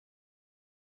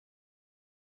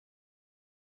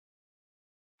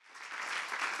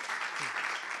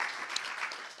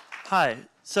Hi.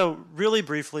 So really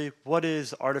briefly, what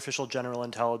is artificial general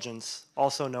intelligence,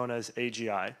 also known as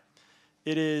AGI?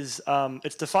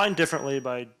 It's defined differently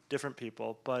by different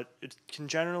people, but it can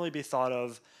generally be thought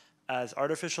of as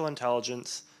artificial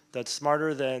intelligence that's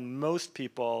smarter than most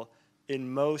people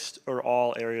in most or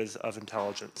all areas of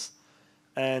intelligence.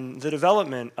 And the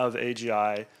development of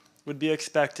AGI would be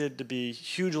expected to be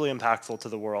hugely impactful to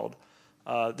the world.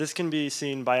 This can be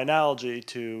seen by analogy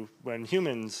to when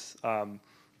humans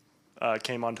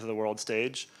came onto the world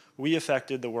stage. We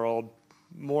affected the world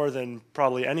more than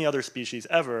probably any other species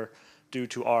ever due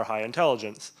to our high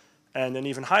intelligence. And an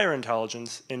even higher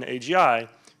intelligence in AGI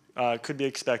could be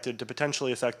expected to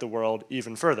potentially affect the world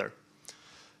even further.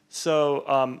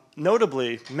 So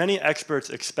notably, many experts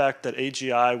expect that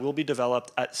AGI will be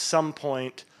developed at some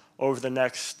point over the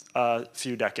next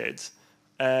few decades.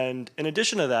 And in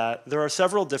addition to that, there are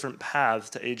several different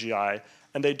paths to AGI,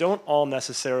 and they don't all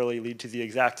necessarily lead to the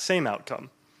exact same outcome.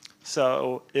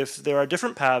 So if there are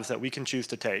different paths that we can choose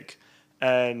to take,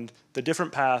 and the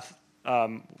different path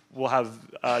will have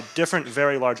different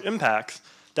very large impacts,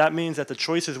 that means that the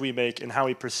choices we make in how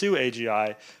we pursue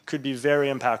AGI could be very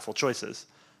impactful choices.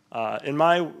 In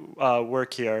my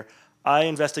work here, I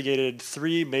investigated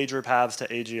three major paths to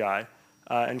AGI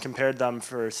and compared them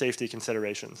for safety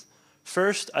considerations.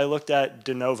 First, I looked at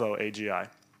de novo AGI.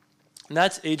 And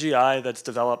that's AGI that's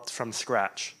developed from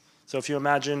scratch. So if you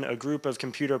imagine a group of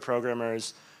computer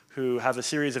programmers who have a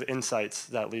series of insights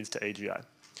that leads to AGI.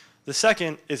 The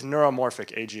second is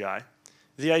neuromorphic AGI.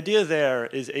 The idea there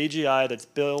is AGI that's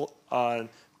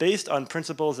based on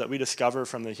principles that we discover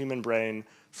from the human brain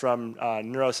from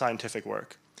neuroscientific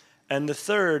work. And the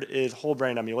third is whole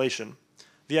brain emulation.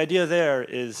 The idea there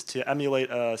is to emulate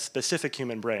a specific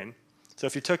human brain. So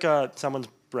if you took someone's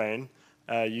brain,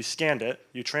 you scanned it,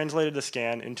 you translated the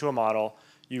scan into a model,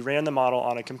 you ran the model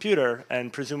on a computer,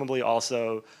 and presumably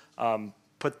also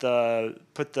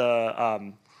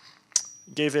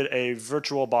gave it a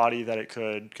virtual body that it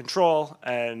could control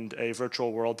and a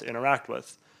virtual world to interact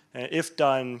with. And if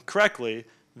done correctly,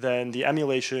 then the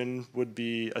emulation would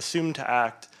be assumed to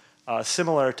act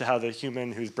similar to how the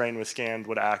human whose brain was scanned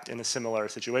would act in a similar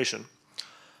situation.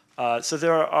 So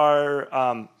there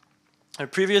are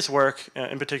previous work,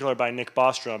 in particular by Nick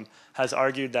Bostrom, has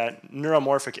argued that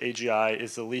neuromorphic AGI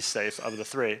is the least safe of the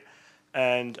three.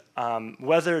 And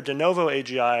whether de novo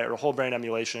AGI or whole brain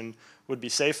emulation would be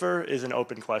safer is an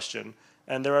open question.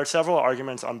 And there are several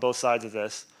arguments on both sides of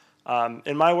this.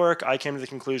 In my work, I came to the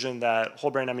conclusion that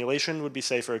whole brain emulation would be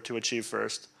safer to achieve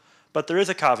first. But there is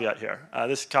a caveat here.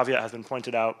 This caveat has been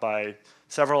pointed out by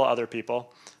several other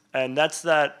people, and that's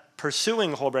that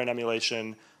pursuing whole brain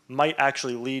emulation might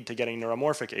actually lead to getting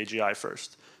neuromorphic AGI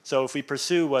first. So if we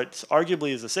pursue what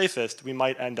arguably is the safest, we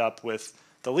might end up with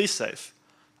the least safe.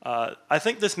 I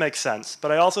think this makes sense,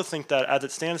 but I also think that as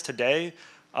it stands today,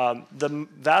 the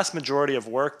vast majority of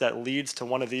work that leads to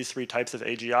one of these three types of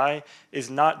AGI is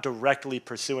not directly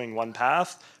pursuing one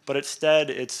path, but instead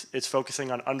it's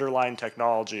focusing on underlying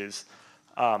technologies.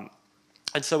 And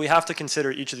so we have to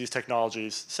consider each of these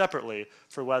technologies separately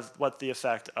for what the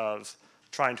effect of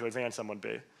trying to advance them would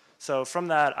be. So from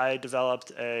that, I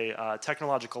developed a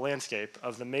technological landscape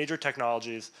of the major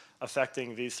technologies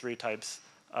affecting these three types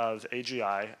of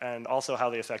AGI and also how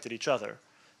they affected each other.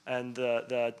 And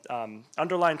the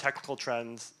underlying technical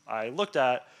trends I looked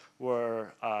at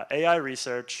were AI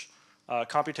research,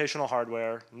 computational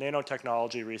hardware,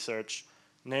 nanotechnology research,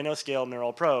 nanoscale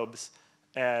neural probes,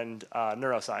 and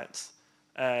neuroscience.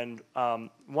 And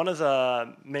one of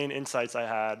the main insights I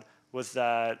had was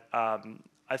that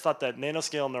I thought that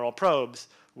nanoscale neural probes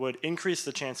would increase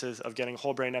the chances of getting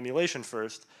whole brain emulation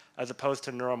first as opposed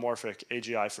to neuromorphic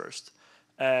AGI first.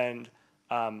 And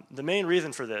the main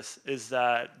reason for this is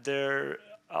that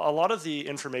a lot of the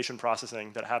information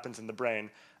processing that happens in the brain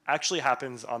actually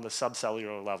happens on the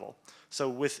subcellular level. So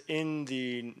within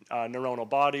the neuronal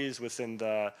bodies, within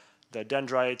the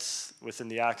dendrites, within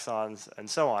the axons, and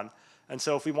so on. And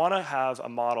so if we want to have a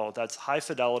model that's high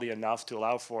fidelity enough to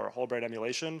allow for whole brain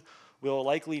emulation, we'll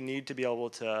likely need to be able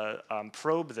to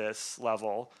probe this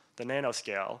level, the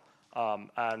nanoscale,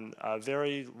 on a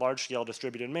very large-scale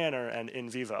distributed manner and in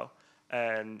vivo.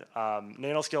 And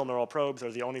nanoscale neural probes are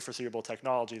the only foreseeable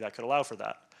technology that could allow for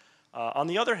that. On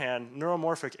the other hand,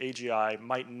 neuromorphic AGI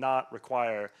might not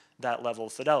require that level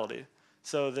of fidelity.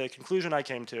 So the conclusion I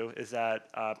came to is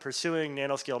that pursuing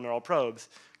nanoscale neural probes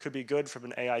could be good from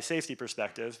an AI safety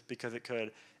perspective because it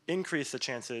could increase the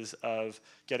chances of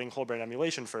getting whole brain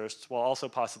emulation first while also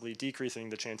possibly decreasing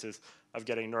the chances of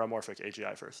getting neuromorphic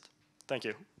AGI first. Thank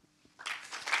you.